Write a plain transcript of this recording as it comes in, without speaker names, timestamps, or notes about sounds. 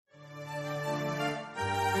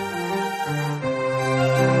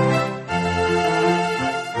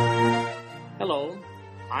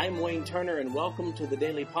Turner, and welcome to the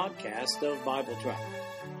daily podcast of Bible Track.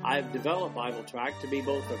 I've developed Bible Track to be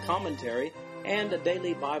both a commentary and a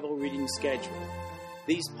daily Bible reading schedule.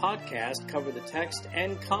 These podcasts cover the text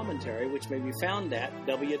and commentary, which may be found at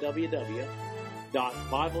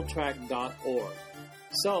www.bibletrack.org.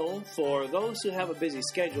 So, for those who have a busy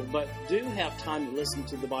schedule but do have time to listen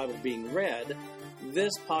to the Bible being read,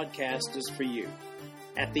 this podcast is for you.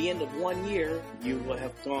 At the end of 1 year, you will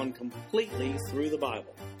have gone completely through the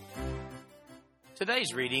Bible.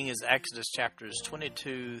 Today's reading is Exodus chapters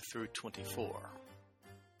 22 through 24.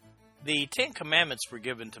 The Ten Commandments were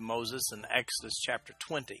given to Moses in Exodus chapter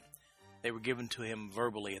 20. They were given to him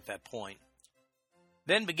verbally at that point.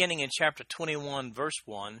 Then beginning in chapter 21, verse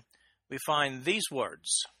 1, we find these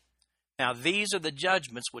words, "Now these are the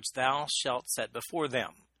judgments which thou shalt set before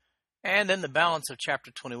them." And then the balance of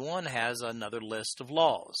chapter 21 has another list of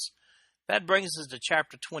laws. That brings us to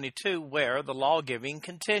chapter 22, where the law-giving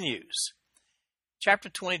continues. Chapter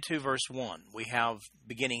 22, verse 1, we have,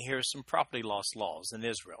 beginning here, some property loss laws in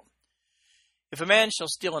Israel. "If a man shall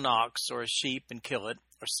steal an ox or a sheep and kill it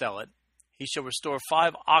or sell it, he shall restore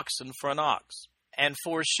 5 oxen for an ox, and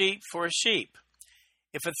 4 sheep for a sheep.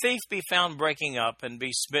 If a thief be found breaking up and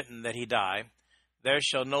be smitten that he die, there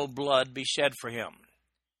shall no blood be shed for him.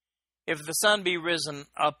 If the sun be risen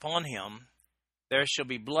up on him, there shall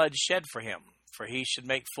be blood shed for him, for he should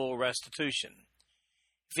make full restitution.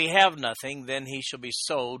 If he have nothing, then he shall be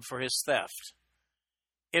sold for his theft.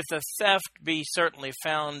 If the theft be certainly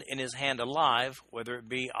found in his hand alive, whether it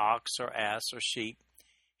be ox or ass or sheep,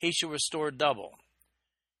 he shall restore double.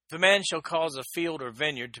 If a man shall cause a field or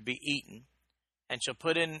vineyard to be eaten, and shall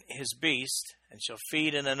put in his beast, and shall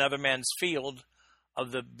feed in another man's field,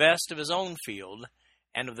 of the best of his own field,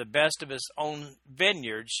 and of the best of his own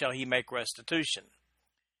vineyard shall he make restitution.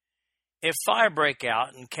 If fire break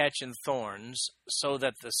out and catch in thorns, so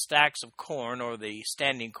that the stacks of corn, or the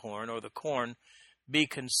standing corn, or the corn be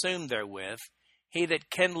consumed therewith, he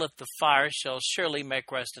that kindleth the fire shall surely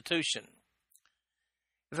make restitution.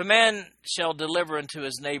 If a man shall deliver unto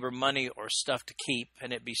his neighbor money or stuff to keep,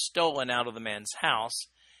 and it be stolen out of the man's house,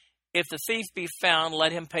 if the thief be found,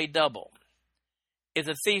 let him pay double. If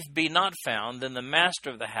the thief be not found, then the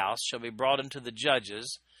master of the house shall be brought unto the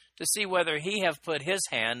judges, to see whether he have put his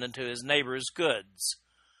hand unto his neighbor's goods.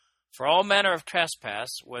 For all manner of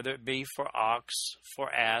trespass, whether it be for ox,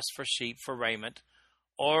 for ass, for sheep, for raiment,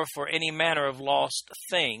 or for any manner of lost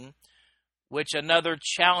thing, which another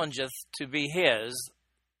challengeth to be his,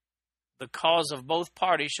 the cause of both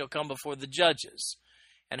parties shall come before the judges,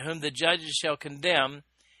 and whom the judges shall condemn,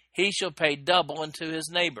 he shall pay double unto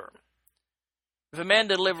his neighbor. If a man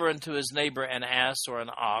deliver unto his neighbor an ass or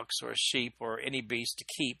an ox or a sheep or any beast to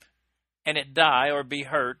keep, and it die or be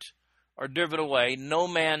hurt or driven away, no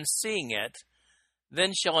man seeing it,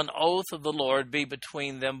 then shall an oath of the Lord be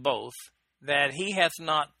between them both, that he hath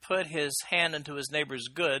not put his hand unto his neighbor's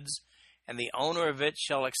goods, and the owner of it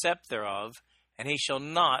shall accept thereof, and he shall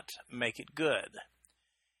not make it good.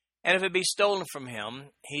 And if it be stolen from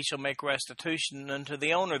him, he shall make restitution unto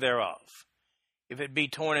the owner thereof. If it be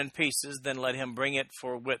torn in pieces, then let him bring it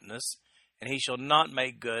for witness, and he shall not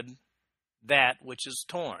make good that which is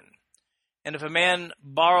torn. And if a man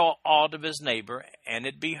borrow aught of his neighbor, and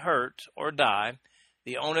it be hurt or die,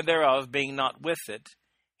 the owner thereof being not with it,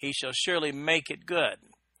 he shall surely make it good.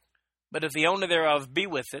 But if the owner thereof be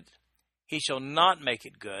with it, he shall not make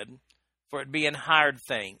it good, for it be an hired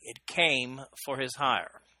thing. It came for his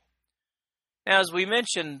hire." Now, as we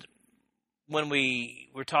mentioned when we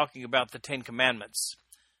were talking about the Ten Commandments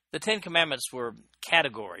were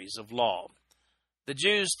categories of law. The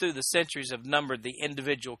Jews through the centuries have numbered the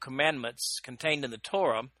individual commandments contained in the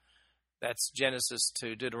Torah, that's Genesis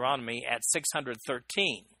to Deuteronomy, at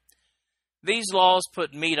 613. These laws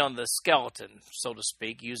put meat on the skeleton, so to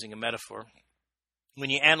speak, using a metaphor. When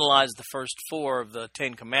you analyze the first 4 of the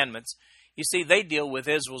Ten Commandments, you see they deal with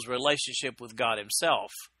Israel's relationship with God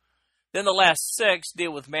himself. Then the last 6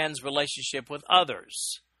 deal with man's relationship with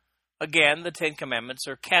others. Again, the Ten Commandments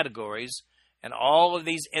are categories, and all of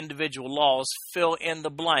these individual laws fill in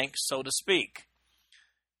the blanks, so to speak.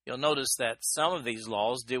 You'll notice that some of these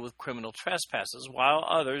laws deal with criminal trespasses, while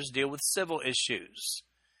others deal with civil issues.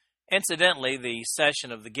 Incidentally, the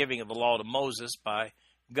session of the giving of the law to Moses by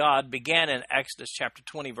God began in Exodus chapter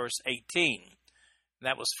 20, verse 18.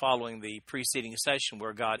 That was following the preceding session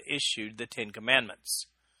where God issued the Ten Commandments.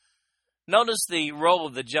 Notice the role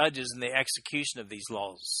of the judges in the execution of these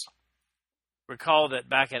laws. Recall that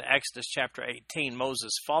back in Exodus chapter 18,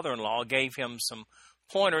 Moses' father-in-law gave him some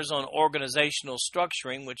pointers on organizational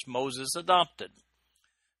structuring which Moses adopted.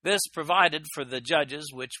 This provided for the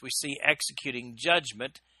judges which we see executing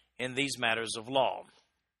judgment in these matters of law.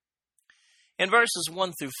 In verses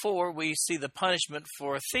 1 through 4, we see the punishment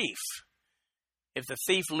for a thief. If the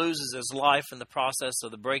thief loses his life in the process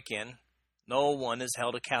of the break-in, no one is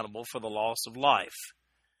held accountable for the loss of life.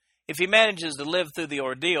 If he manages to live through the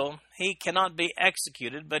ordeal, he cannot be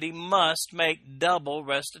executed, but he must make double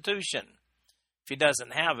restitution. If he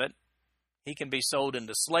doesn't have it, he can be sold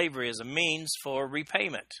into slavery as a means for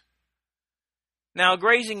repayment. Now,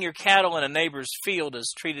 grazing your cattle in a neighbor's field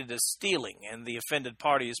is treated as stealing, and the offended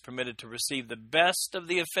party is permitted to receive the best of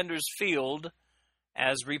the offender's field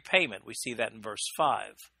as repayment. We see that in verse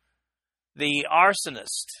 5. The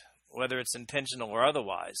arsonist, whether it's intentional or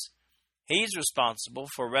otherwise, he's responsible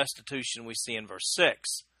for restitution, we see in verse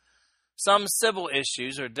 6. Some civil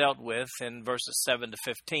issues are dealt with in verses 7 to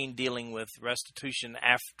 15, dealing with restitution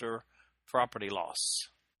after property loss.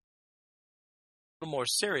 A little more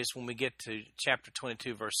serious when we get to chapter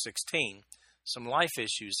 22, verse 16. Some life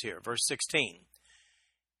issues here. Verse 16.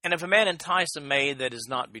 And if a man entice a maid that is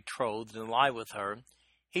not betrothed and lie with her,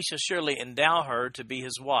 he shall surely endow her to be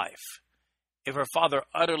his wife. If her father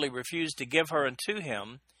utterly refuse to give her unto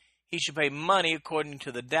him, he shall pay money according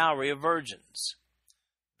to the dowry of virgins.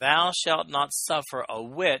 Thou shalt not suffer a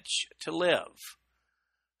witch to live.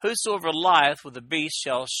 Whosoever lieth with a beast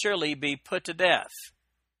shall surely be put to death.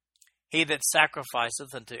 He that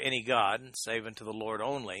sacrificeth unto any god, save unto the Lord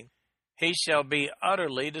only, he shall be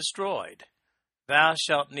utterly destroyed. Thou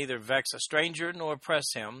shalt neither vex a stranger nor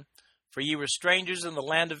oppress him, for ye were strangers in the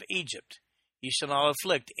land of Egypt. Ye shall not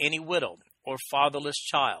afflict any widow or fatherless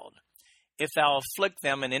child. If thou afflict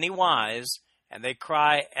them in any wise, and they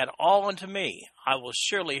cry at all unto me, I will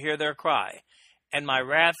surely hear their cry, and my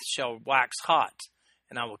wrath shall wax hot,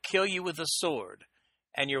 and I will kill you with a sword,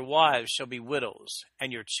 and your wives shall be widows,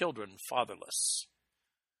 and your children fatherless.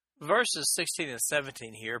 Verses 16 and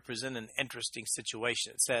 17 here present an interesting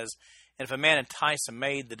situation. It says, And if a man entice a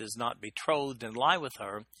maid that is not betrothed and lie with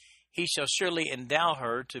her, he shall surely endow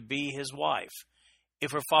her to be his wife.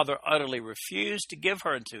 If her father utterly refuse to give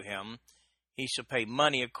her unto him, he shall pay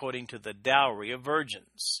money according to the dowry of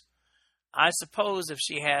virgins. I suppose if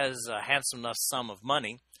she has a handsome enough sum of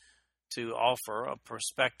money to offer a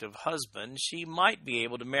prospective husband, she might be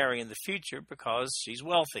able to marry in the future because she's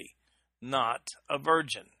wealthy, not a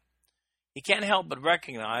virgin. You can't help but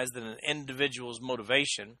recognize that an individual's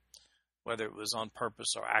motivation, whether it was on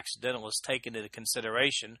purpose or accidental, is taken into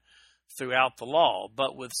consideration throughout the law,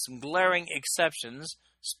 but with some glaring exceptions,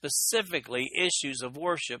 specifically issues of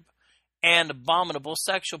worship and abominable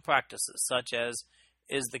sexual practices, such as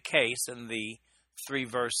is the case in the 3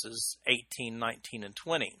 verses 18, 19, and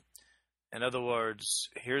 20. In other words,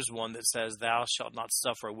 here's one that says, Thou shalt not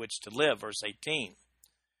suffer a witch to live, verse 18.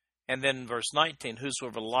 And then verse 19,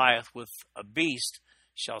 Whosoever lieth with a beast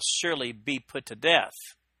shall surely be put to death.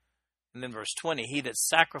 And then verse 20, He that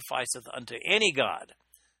sacrificeth unto any god,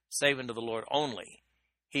 save unto the Lord only,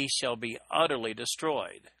 he shall be utterly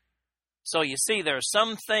destroyed. So you see, there are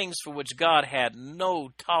some things for which God had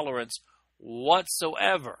no tolerance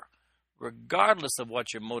whatsoever, regardless of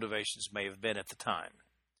what your motivations may have been at the time.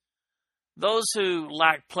 Those who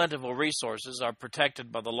lack plentiful resources are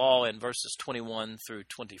protected by the law in verses 21 through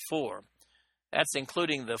 24. That's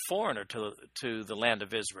including the foreigner to the land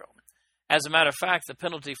of Israel. As a matter of fact, the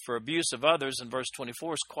penalty for abuse of others in verse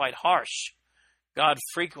 24 is quite harsh. God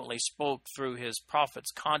frequently spoke through his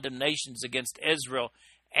prophets condemnations against Israel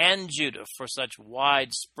and Judah for such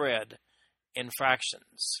widespread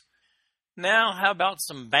infractions. Now, how about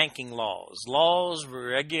some banking laws? Laws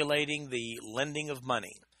regulating the lending of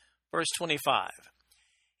money. Verse 25,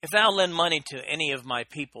 If thou lend money to any of my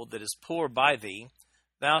people that is poor by thee,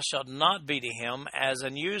 thou shalt not be to him as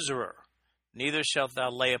an usurer, neither shalt thou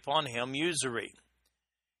lay upon him usury.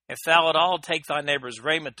 If thou at all take thy neighbor's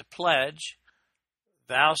raiment to pledge,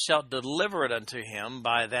 thou shalt deliver it unto him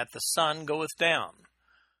by that the sun goeth down.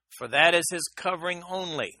 For that is his covering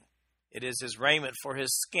only, it is his raiment for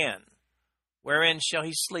his skin. Wherein shall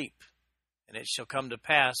he sleep? And it shall come to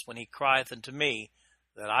pass, when he crieth unto me,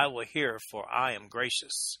 that I will hear, for I am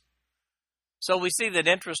gracious. So we see that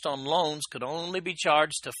interest on loans could only be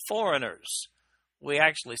charged to foreigners. We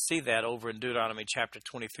actually see that over in Deuteronomy chapter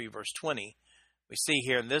 23, verse 20. We see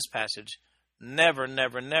here in this passage, never,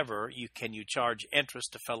 never, never can you charge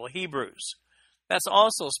interest to fellow Hebrews. That's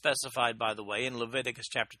also specified, by the way, in Leviticus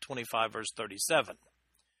chapter 25, verse 37.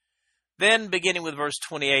 Then, beginning with verse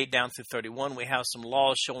 28 down through 31, we have some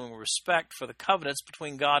laws showing respect for the covenants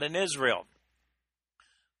between God and Israel.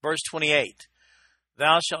 Verse 28,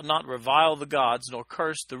 Thou shalt not revile the gods, nor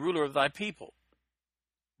curse the ruler of thy people.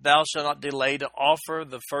 Thou shalt not delay to offer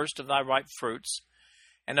the first of thy ripe fruits,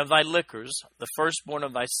 and of thy liquors, the firstborn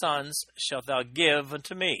of thy sons, shalt thou give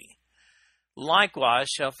unto me. Likewise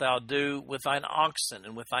shalt thou do with thine oxen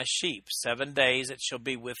and with thy sheep. 7 days it shall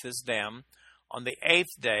be with his dam. On the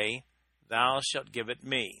 8th day thou shalt give it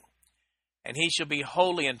me. And he shall be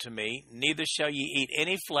holy unto me, neither shall ye eat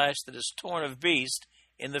any flesh that is torn of beast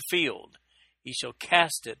in the field. Ye shall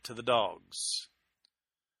cast it to the dogs.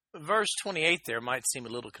 Verse 28 there might seem a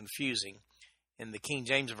little confusing. In the King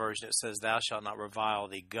James Version it says, thou shalt not revile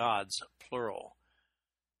the gods, plural.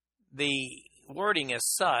 The wording as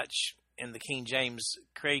such in the King James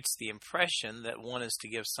creates the impression that one is to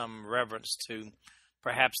give some reverence to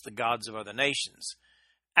perhaps the gods of other nations.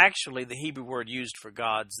 Actually, the Hebrew word used for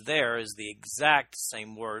gods there is the exact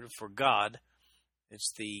same word for God.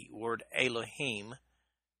 It's the word Elohim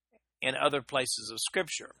in other places of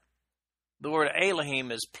Scripture. The word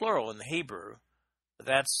Elohim is plural in the Hebrew.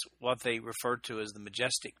 That's what they refer to as the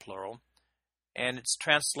majestic plural. And it's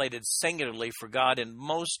translated singularly for God in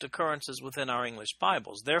most occurrences within our English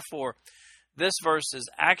Bibles. Therefore, this verse is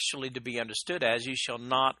actually to be understood as, you shall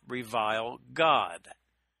not revile God.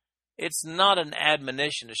 It's not an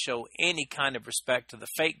admonition to show any kind of respect to the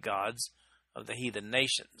fake gods of the heathen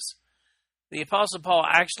nations. The Apostle Paul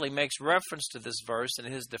actually makes reference to this verse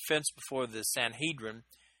in his defense before the Sanhedrin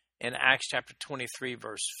in Acts chapter 23,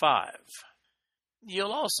 verse 5.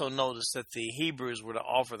 You'll also notice that the Hebrews were to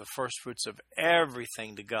offer the first fruits of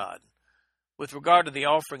everything to God. With regard to the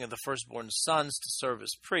offering of the firstborn sons to serve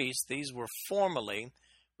as priests, these were formally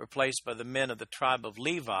replaced by the men of the tribe of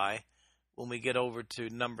Levi when we get over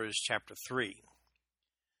to Numbers chapter 3.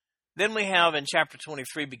 Then we have in chapter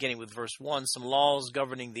 23, beginning with verse 1, some laws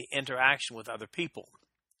governing the interaction with other people.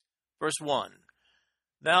 Verse 1,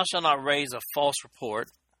 thou shalt not raise a false report.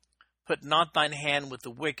 Put not thine hand with the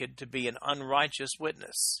wicked to be an unrighteous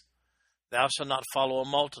witness. Thou shalt not follow a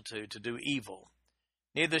multitude to do evil.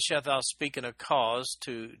 Neither shalt thou speak in a cause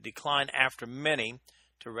to decline after many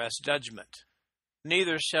to wrest judgment.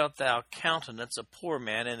 Neither shalt thou countenance a poor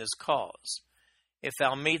man in his cause. If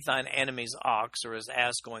thou meet thine enemy's ox or his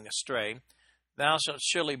ass going astray, thou shalt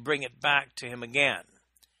surely bring it back to him again.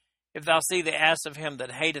 If thou see the ass of him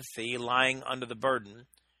that hateth thee lying under the burden,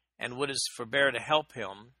 and wouldest forbear to help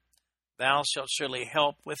him, thou shalt surely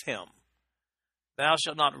help with him. Thou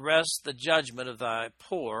shalt not wrest the judgment of thy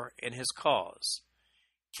poor in his cause.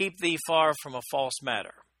 Keep thee far from a false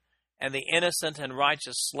matter, and the innocent and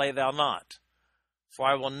righteous slay thou not, for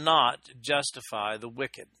I will not justify the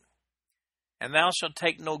wicked. And thou shalt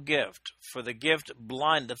take no gift, for the gift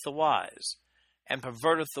blindeth the wise, and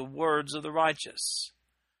perverteth the words of the righteous.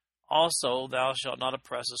 Also thou shalt not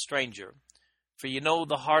oppress a stranger, for ye know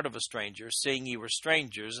the heart of a stranger, seeing ye were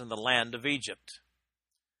strangers in the land of Egypt.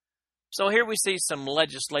 So here we see some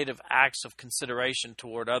legislative acts of consideration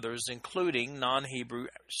toward others, including non-Hebrew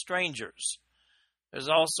strangers. There's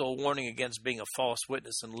also a warning against being a false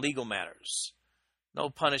witness in legal matters. No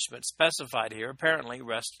punishment specified here. Apparently,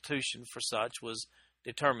 restitution for such was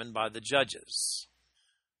determined by the judges.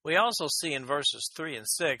 We also see in verses 3 and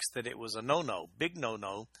 6 that it was a no-no, big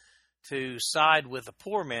no-no, to side with a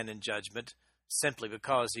poor man in judgment simply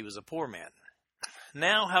because he was a poor man.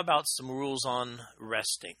 Now, how about some rules on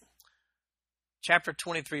resting? Chapter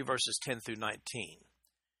 23, verses 10 through 19.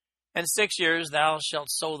 And 6 years thou shalt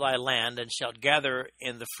sow thy land, and shalt gather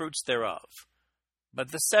in the fruits thereof.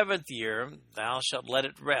 But the 7th year thou shalt let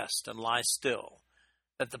it rest and lie still,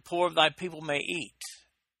 that the poor of thy people may eat.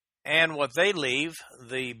 And what they leave,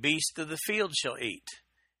 the beast of the field shall eat.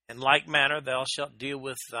 In like manner thou shalt deal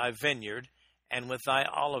with thy vineyard and with thy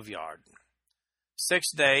oliveyard.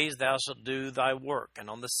 6 days thou shalt do thy work, and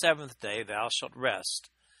on the 7th day thou shalt rest,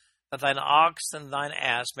 that thine ox and thine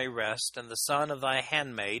ass may rest, and the son of thy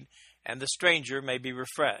handmaid and the stranger may be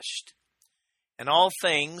refreshed. In all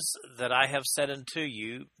things that I have said unto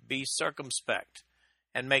you, be circumspect,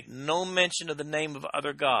 and make no mention of the name of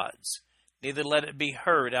other gods, neither let it be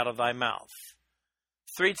heard out of thy mouth.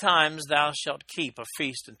 3 times thou shalt keep a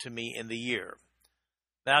feast unto me in the year.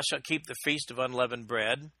 Thou shalt keep the feast of unleavened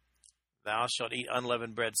bread. Thou shalt eat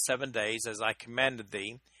unleavened bread 7 days, as I commanded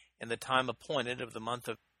thee, in the time appointed of the month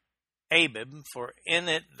of Abib, for in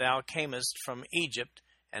it thou camest from Egypt,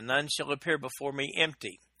 and none shall appear before me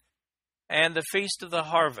empty. And the feast of the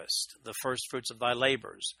harvest, the firstfruits of thy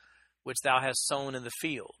labors, which thou hast sown in the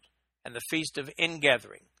field, and the feast of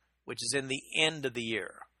ingathering, which is in the end of the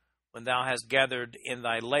year, when thou hast gathered in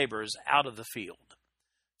thy labors out of the field.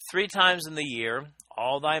 3 times in the year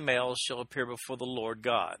all thy males shall appear before the Lord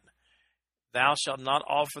God. Thou shalt not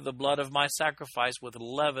offer the blood of my sacrifice with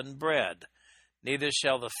leavened bread, neither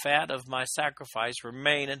shall the fat of my sacrifice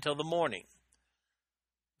remain until the morning.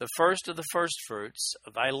 The first of the firstfruits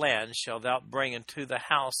of thy land shalt thou bring into the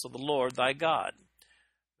house of the Lord thy God.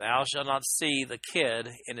 Thou shalt not see the kid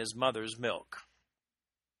in his mother's milk.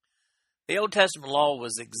 The Old Testament law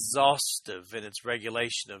was exhaustive in its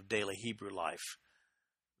regulation of daily Hebrew life.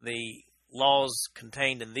 The laws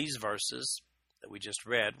contained in these verses that we just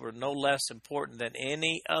read were no less important than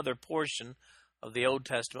any other portion of the Old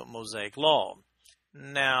Testament Mosaic law.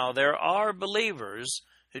 Now, there are believers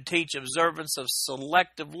who teach observance of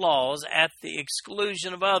selective laws at the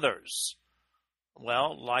exclusion of others.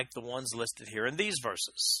 Well, like the ones listed here in these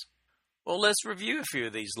verses. Well, let's review a few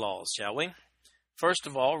of these laws, shall we? First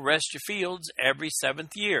of all, rest your fields every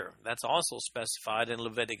 7th year. That's also specified in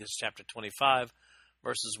Leviticus chapter 25,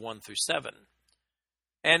 verses 1 through 7.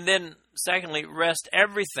 And then, secondly, rest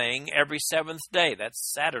everything every 7th day.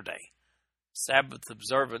 That's Saturday. Sabbath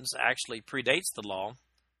observance actually predates the law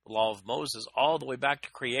of Moses, all the way back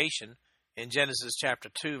to creation in Genesis chapter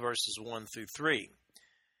 2, verses 1 through 3.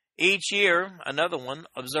 Each year, another one,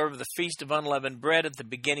 observe the Feast of Unleavened Bread at the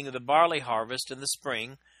beginning of the barley harvest in the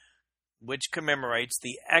spring, which commemorates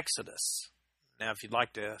the Exodus. Now, if you'd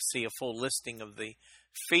like to see a full listing of the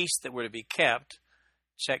feasts that were to be kept,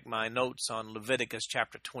 check my notes on Leviticus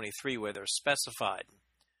chapter 23 where they're specified.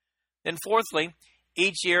 Then fourthly,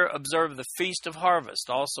 each year observe the Feast of Harvest,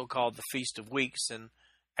 also called the Feast of Weeks in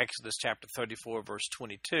Exodus chapter 34, verse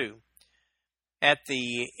 22. At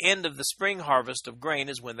the end of the spring harvest of grain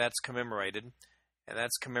is when that's commemorated, and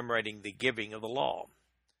that's commemorating the giving of the law.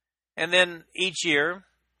 And then each year,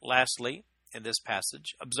 lastly, in this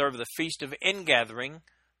passage, observe the Feast of Ingathering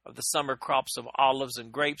of the summer crops of olives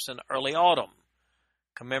and grapes in early autumn,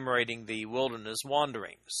 commemorating the wilderness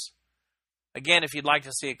wanderings. Again, if you'd like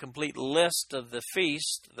to see a complete list of the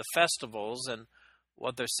feasts, the festivals, and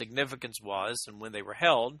what their significance was and when they were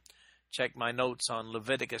held, check my notes on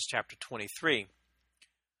Leviticus chapter 23.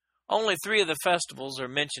 Only 3 of the festivals are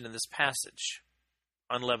mentioned in this passage.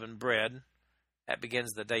 Unleavened bread, that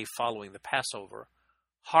begins the day following the Passover.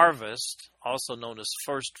 Harvest, also known as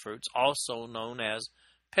first fruits, also known as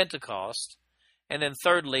Pentecost. And then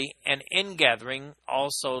thirdly, an ingathering,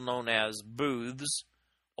 also known as booths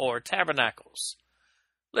or tabernacles.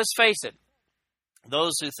 Let's face it,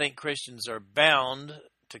 those who think Christians are bound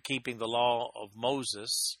to keeping the law of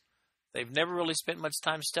Moses, they've never really spent much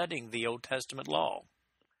time studying the Old Testament law.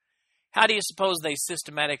 How do you suppose they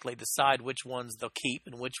systematically decide which ones they'll keep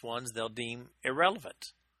and which ones they'll deem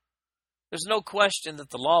irrelevant? There's no question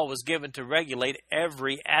that the law was given to regulate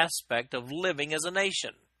every aspect of living as a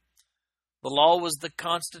nation. The law was the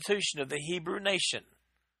constitution of the Hebrew nation.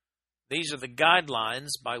 These are the guidelines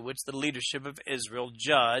by which the leadership of Israel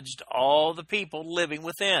judged all the people living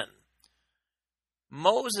within.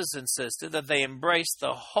 Moses insisted that they embrace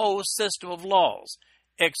the whole system of laws,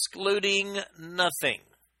 excluding nothing.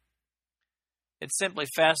 It's simply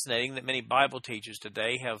fascinating that many Bible teachers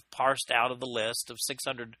today have parsed out of the list of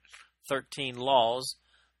 613 laws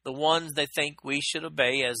the ones they think we should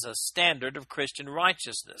obey as a standard of Christian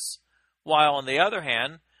righteousness, while on the other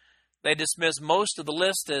hand, they dismiss most of the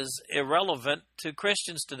list as irrelevant to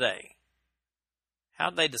Christians today.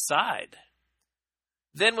 How'd they decide?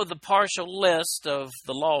 Then with the partial list of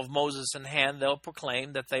the law of Moses in hand, they'll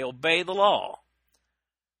proclaim that they obey the law.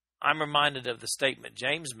 I'm reminded of the statement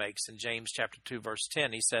James makes in James chapter 2, verse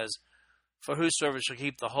 10. He says, "For whosoever shall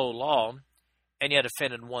keep the whole law, and yet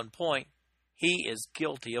offend in one point, he is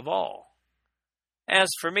guilty of all." As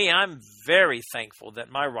for me, I'm very thankful that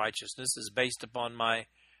my righteousness is based upon my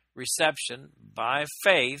reception by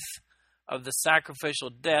faith of the sacrificial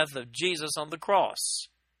death of Jesus on the cross.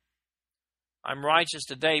 I'm righteous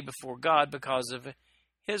today before God because of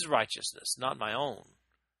His righteousness, not my own.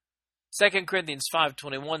 2 Corinthians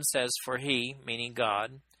 5:21 says, "For He," meaning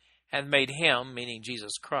God, "hath made Him," meaning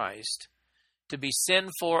Jesus Christ, "to be sin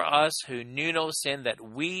for us who knew no sin, that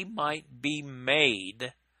we might be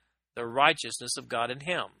made the righteousness of God in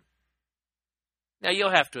Him." Now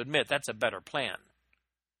you'll have to admit that's a better plan.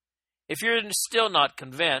 If you're still not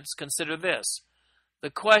convinced, consider this.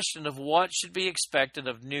 The question of what should be expected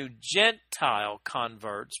of new Gentile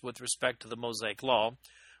converts with respect to the Mosaic Law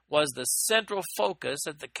was the central focus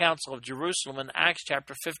at the Council of Jerusalem in Acts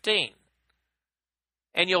chapter 15.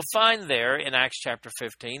 And you'll find there in Acts chapter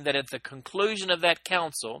 15 that at the conclusion of that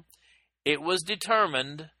council, it was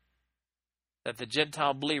determined that the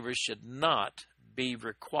Gentile believers should not be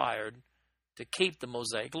required to keep the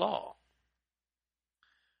Mosaic Law.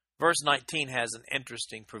 Verse 19 has an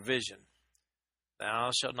interesting provision.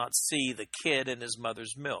 "Thou shalt not see the kid in his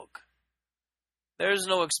mother's milk." There is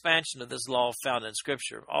no expansion of this law found in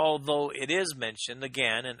Scripture, although it is mentioned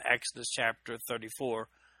again in Exodus chapter 34,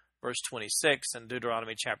 verse 26, and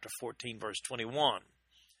Deuteronomy chapter 14, verse 21.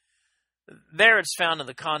 There it's found in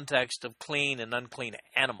the context of clean and unclean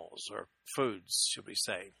animals, or foods, should we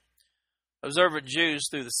say. Observant Jews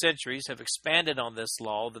through the centuries have expanded on this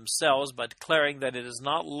law themselves by declaring that it is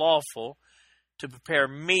not lawful to prepare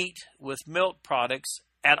meat with milk products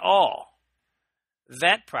at all.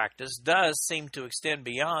 That practice does seem to extend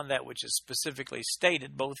beyond that which is specifically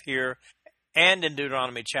stated both here and in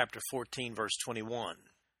Deuteronomy chapter 14, verse 21.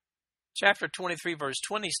 Chapter 23, verse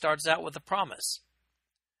 20 starts out with a promise.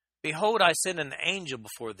 Behold, I send an angel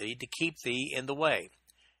before thee to keep thee in the way,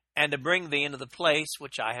 and to bring thee into the place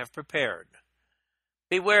which I have prepared.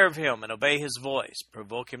 Beware of him, and obey his voice.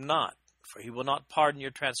 Provoke him not, for he will not pardon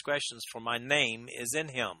your transgressions, for my name is in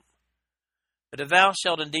him. But if thou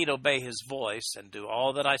shalt indeed obey his voice, and do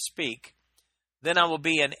all that I speak, then I will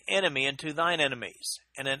be an enemy unto thine enemies,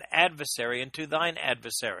 and an adversary unto thine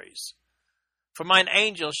adversaries. For mine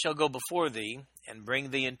angel shall go before thee, and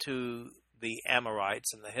bring thee into the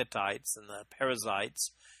Amorites, and the Hittites, and the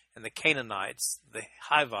Perizzites, and the Canaanites, the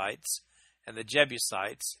Hivites, and the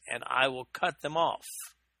Jebusites, and I will cut them off.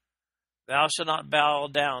 Thou shalt not bow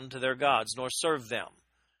down to their gods, nor serve them,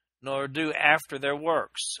 nor do after their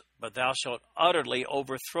works, but thou shalt utterly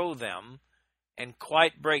overthrow them, and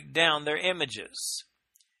quite break down their images.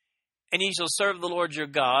 And ye shall serve the Lord your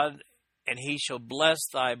God, and he shall bless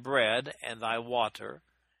thy bread and thy water,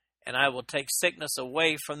 and I will take sickness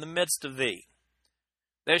away from the midst of thee.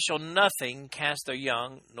 There shall nothing cast their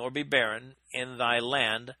young, nor be barren in thy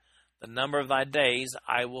land. The number of thy days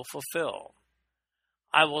I will fulfill.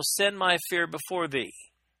 I will send my fear before thee,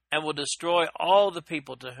 and will destroy all the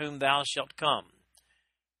people to whom thou shalt come.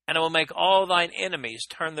 And I will make all thine enemies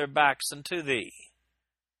turn their backs unto thee.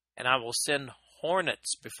 And I will send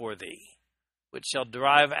hornets before thee, which shall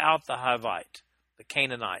drive out the Hivite, the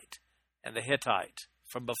Canaanite, and the Hittite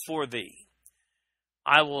from before thee.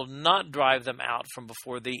 I will not drive them out from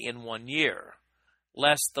before thee in 1 year,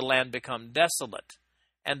 lest the land become desolate,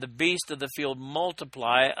 and the beasts of the field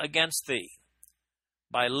multiply against thee.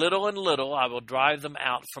 By little and little I will drive them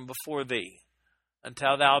out from before thee,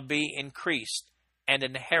 until thou be increased, and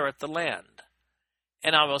inherit the land.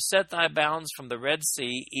 And I will set thy bounds from the Red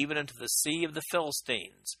Sea even unto the sea of the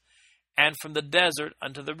Philistines, and from the desert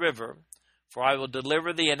unto the river, for I will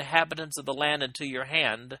deliver the inhabitants of the land into your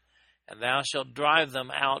hand, and thou shalt drive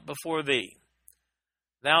them out before thee.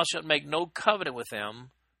 Thou shalt make no covenant with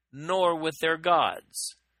them, nor with their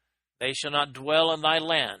gods. They shall not dwell in thy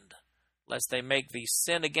land, lest they make thee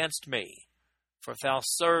sin against me. For if thou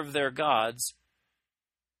serve their gods,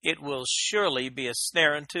 it will surely be a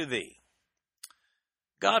snare unto thee.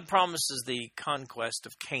 God promises the conquest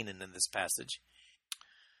of Canaan in this passage.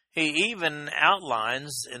 He even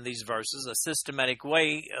outlines in these verses a systematic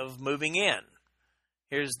way of moving in.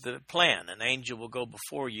 Here's the plan. An angel will go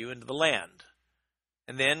before you into the land.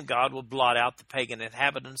 And then God will blot out the pagan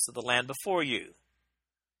inhabitants of the land before you.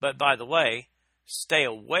 But by the way, stay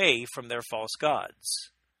away from their false gods.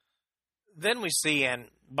 Then we see, and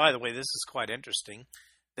by the way, this is quite interesting,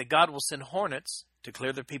 that God will send hornets to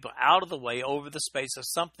clear the people out of the way over the space of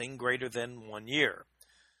something greater than 1 year.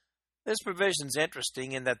 This provision is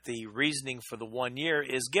interesting in that the reasoning for the 1 year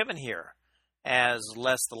is given here, as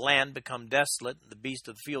lest the land become desolate and the beasts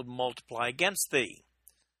of the field multiply against thee.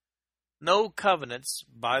 No covenants,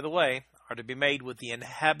 by the way, are to be made with the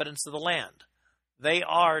inhabitants of the land. They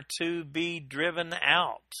are to be driven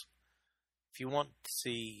out. If you want to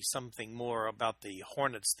see something more about the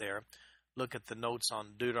hornets there, look at the notes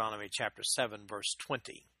on Deuteronomy chapter 7, verse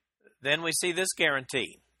 20. Then we see this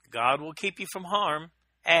guarantee. God will keep you from harm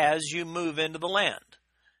as you move into the land.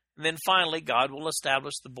 And then finally, God will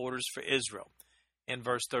establish the borders for Israel. In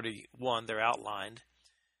verse 31, they're outlined.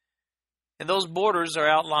 And those borders are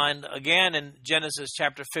outlined again in Genesis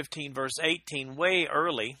chapter 15, verse 18, way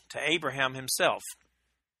early to Abraham himself.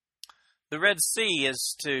 The Red Sea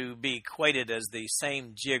is to be equated as the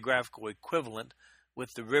same geographical equivalent with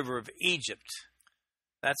the river of Egypt.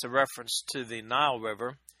 That's a reference to the Nile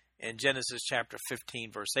River in Genesis chapter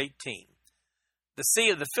 15, verse 18. The Sea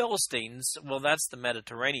of the Philistines, well, that's the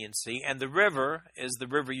Mediterranean Sea, and the river is the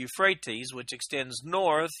river Euphrates, which extends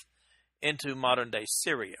north into modern-day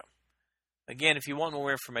Syria. Again, if you want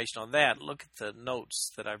more information on that, look at the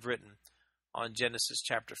notes that I've written on Genesis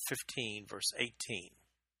chapter 15, verse 18.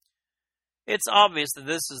 It's obvious that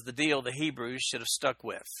this is the deal the Hebrews should have stuck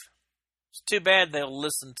with. It's too bad they'll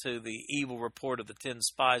listen to the evil report of the 10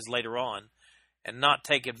 spies later on and not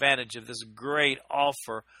take advantage of this great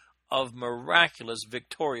offer of miraculous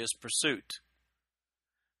victorious pursuit.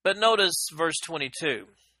 But notice verse 22.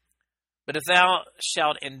 But if thou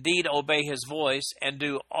shalt indeed obey his voice and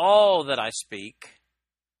do all that I speak,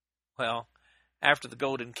 well, after the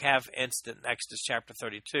golden calf incident in Exodus chapter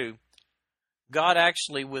 32, God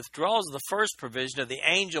actually withdraws the first provision of the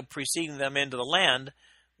angel preceding them into the land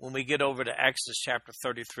when we get over to Exodus chapter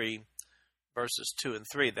 33, verses 2 and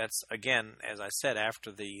 3. That's, again, as I said,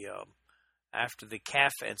 after the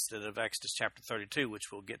calf incident of Exodus chapter 32, which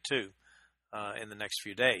we'll get to in the next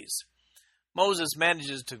few days. Moses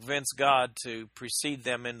manages to convince God to precede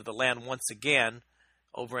them into the land once again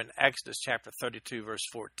over in Exodus chapter 32, verse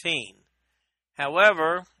 14.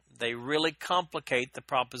 However, they really complicate the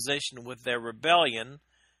proposition with their rebellion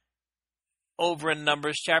over in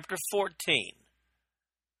Numbers chapter 14.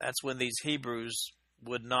 That's when these Hebrews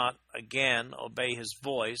would not again obey his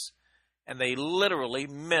voice, and they literally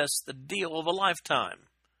missed the deal of a lifetime.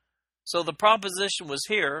 So the proposition was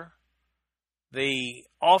here. The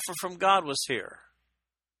offer from God was here,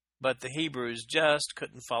 but the Hebrews just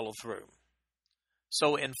couldn't follow through.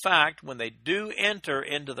 So in fact, when they do enter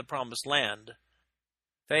into the promised land,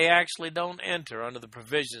 they actually don't enter under the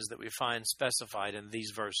provisions that we find specified in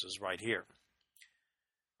these verses right here.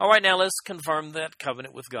 All right, now let's confirm that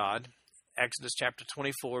covenant with God. Exodus chapter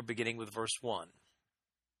 24, beginning with verse 1.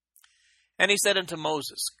 And he said unto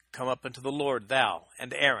Moses, Come up unto the Lord, thou,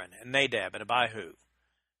 and Aaron, and Nadab, and Abihu,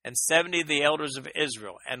 and 70 of the elders of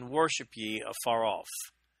Israel, and worship ye afar off.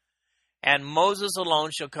 And Moses alone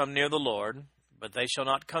shall come near the Lord, but they shall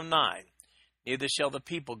not come nigh, neither shall the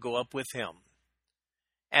people go up with him.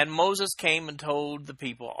 And Moses came and told the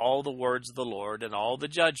people all the words of the Lord, and all the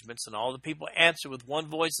judgments, and all the people answered with one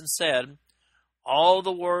voice and said, All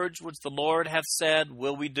the words which the Lord hath said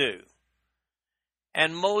will we do.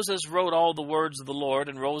 And Moses wrote all the words of the Lord,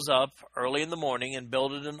 and rose up early in the morning, and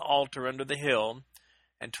builded an altar under the hill,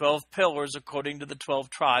 and 12 pillars according to the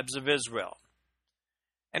 12 tribes of Israel.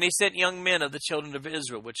 And he sent young men of the children of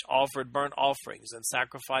Israel, which offered burnt offerings, and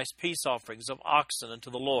sacrificed peace offerings of oxen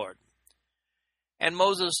unto the Lord. And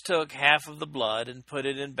Moses took half of the blood, and put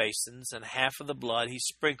it in basins, and half of the blood he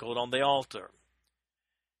sprinkled on the altar.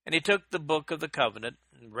 And he took the book of the covenant,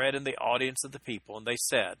 and read in the audience of the people, and they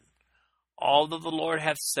said, All that the Lord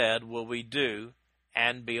hath said will we do,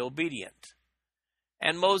 and be obedient.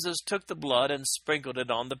 And Moses took the blood, and sprinkled it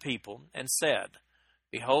on the people, and said,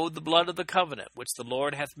 Behold the blood of the covenant, which the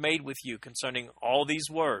Lord hath made with you concerning all these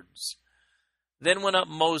words. Then went up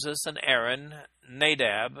Moses and Aaron,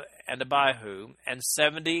 Nadab, and Abihu, and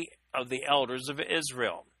 70 of the elders of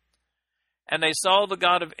Israel. And they saw the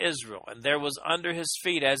God of Israel, and there was under his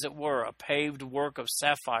feet, as it were, a paved work of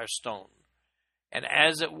sapphire stone, and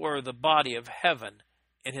as it were the body of heaven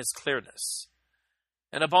in his clearness.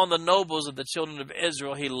 And upon the nobles of the children of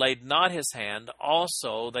Israel he laid not his hand.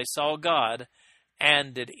 Also they saw God,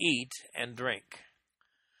 and did eat and drink.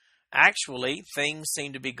 Actually, things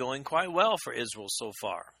seem to be going quite well for Israel so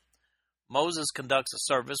far. Moses conducts a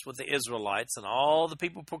service with the Israelites, and all the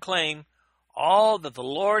people proclaim, All that the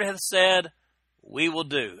Lord hath said, we will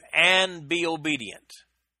do, and be obedient.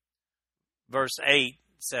 Verse 8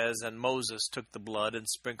 says, And Moses took the blood, and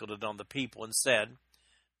sprinkled it on the people, and said,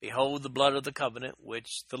 Behold the blood of the covenant,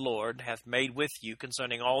 which the Lord hath made with you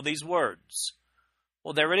concerning all these words.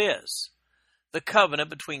 Well, there it is. The covenant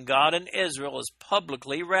between God and Israel is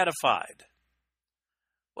publicly ratified.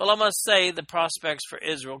 Well, I must say the prospects for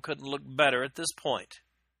Israel couldn't look better at this point.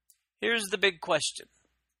 Here's the big question.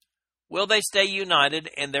 Will they stay united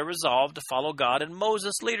in their resolve to follow God and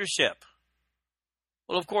Moses' leadership?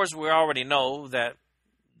 Well, of course, we already know that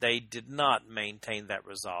they did not maintain that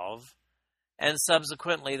resolve, and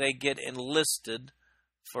subsequently they get enlisted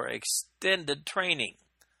for extended training.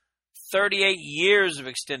 38 years of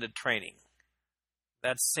extended training.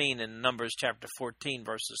 That's seen in Numbers chapter 14,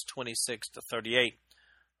 verses 26 to 38,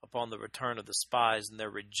 upon the return of the spies and their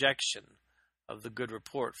rejection of the good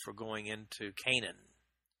report for going into Canaan.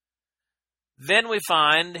 Then we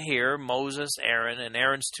find here Moses, Aaron, and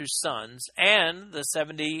Aaron's 2 sons, and the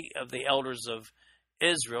 70 of the elders of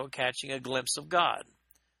Israel catching a glimpse of God.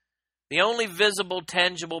 The only visible,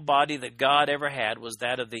 tangible body that God ever had was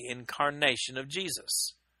that of the incarnation of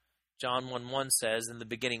Jesus. John 1:1 says, In the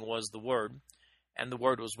beginning was the Word, and the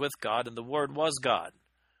Word was with God, and the Word was God.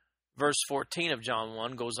 Verse 14 of John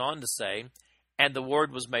 1 goes on to say, And the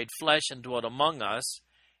Word was made flesh and dwelt among us,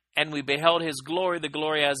 and we beheld his glory, the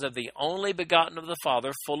glory as of the only begotten of the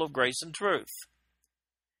Father, full of grace and truth.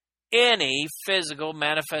 Any physical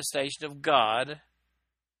manifestation of God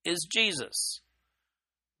is Jesus.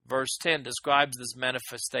 Verse 10 describes this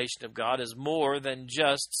manifestation of God as more than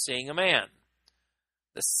just seeing a man.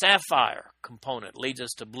 The sapphire component leads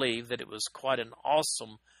us to believe that it was quite an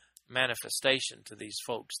awesome manifestation to these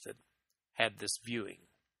folks that had this viewing.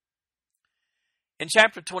 In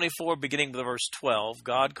chapter 24, beginning with verse 12,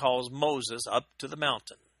 God calls Moses up to the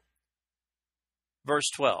mountain. Verse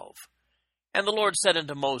 12, And the Lord said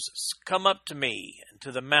unto Moses, Come up to me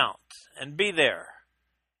into the mount, and be there,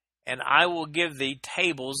 and I will give thee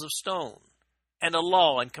tables of stone, and a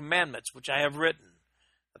law and commandments which I have written,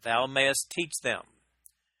 that thou mayest teach them.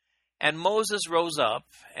 And Moses rose up,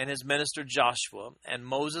 and his minister Joshua, and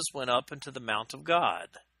Moses went up into the mount of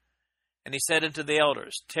God. And he said unto the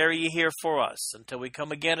elders, Tarry ye here for us, until we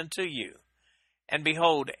come again unto you. And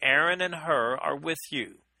behold, Aaron and Hur are with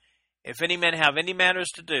you. If any man have any matters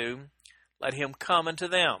to do, let him come unto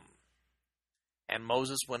them. And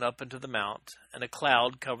Moses went up into the mount, and a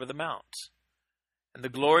cloud covered the mount. And the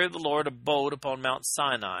glory of the Lord abode upon Mount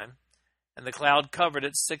Sinai, and the cloud covered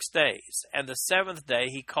it 6 days. And the 7th day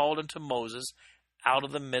he called unto Moses out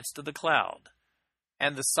of the midst of the cloud.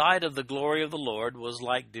 And the sight of the glory of the Lord was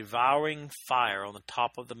like devouring fire on the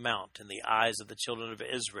top of the mount in the eyes of the children of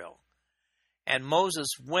Israel. And Moses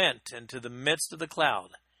went into the midst of the cloud,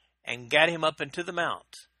 and gat him up into the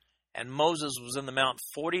mount. And Moses was in the mount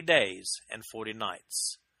 40 days and 40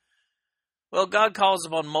 nights. Well, God calls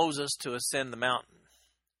upon Moses to ascend the mountain.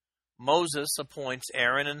 Moses appoints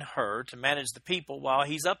Aaron and Hur to manage the people while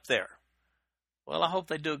he's up there. Well, I hope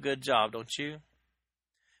they do a good job, don't you?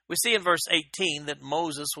 We see in verse 18 that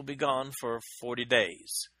Moses will be gone for 40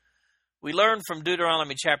 days. We learn from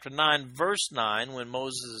Deuteronomy chapter 9, verse 9, when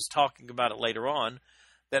Moses is talking about it later on,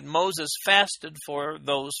 that Moses fasted for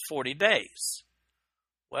those 40 days.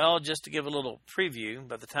 Well, just to give a little preview,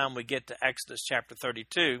 by the time we get to Exodus chapter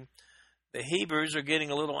 32, the Hebrews are getting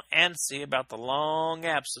a little antsy about the long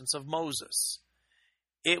absence of Moses.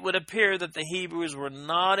 It would appear that the Hebrews were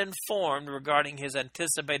not informed regarding his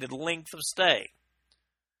anticipated length of stay.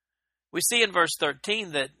 We see in verse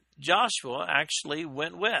 13 that Joshua actually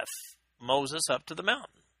went with Moses up to the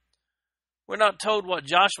mountain. We're not told what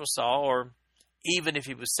Joshua saw, or even if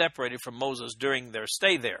he was separated from Moses during their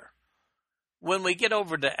stay there. When we get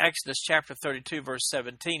over to Exodus chapter 32, verse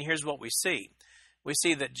 17, here's what we see. We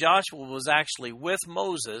see that Joshua was actually with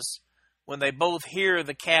Moses when they both hear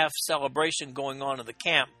the calf celebration going on in the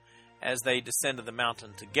camp as they descended the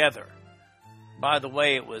mountain together. By the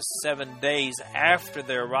way, it was 7 days after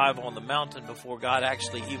their arrival on the mountain before God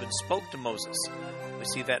actually even spoke to Moses. We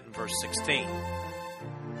see that in verse 16.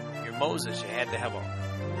 You're Moses, you had to have a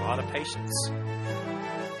lot of patience.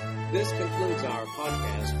 This concludes our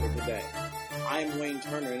podcast for today. I'm Wayne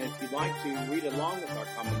Turner, and if you'd like to read along with our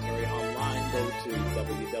commentary online, go to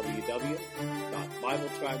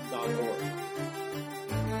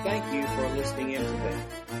www.bibletrack.org. Thank you for listening in today.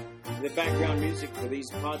 The background music for these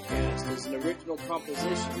podcasts is an original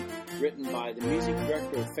composition written by the music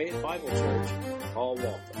director of Faith Bible Church, Paul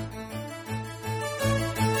Walton.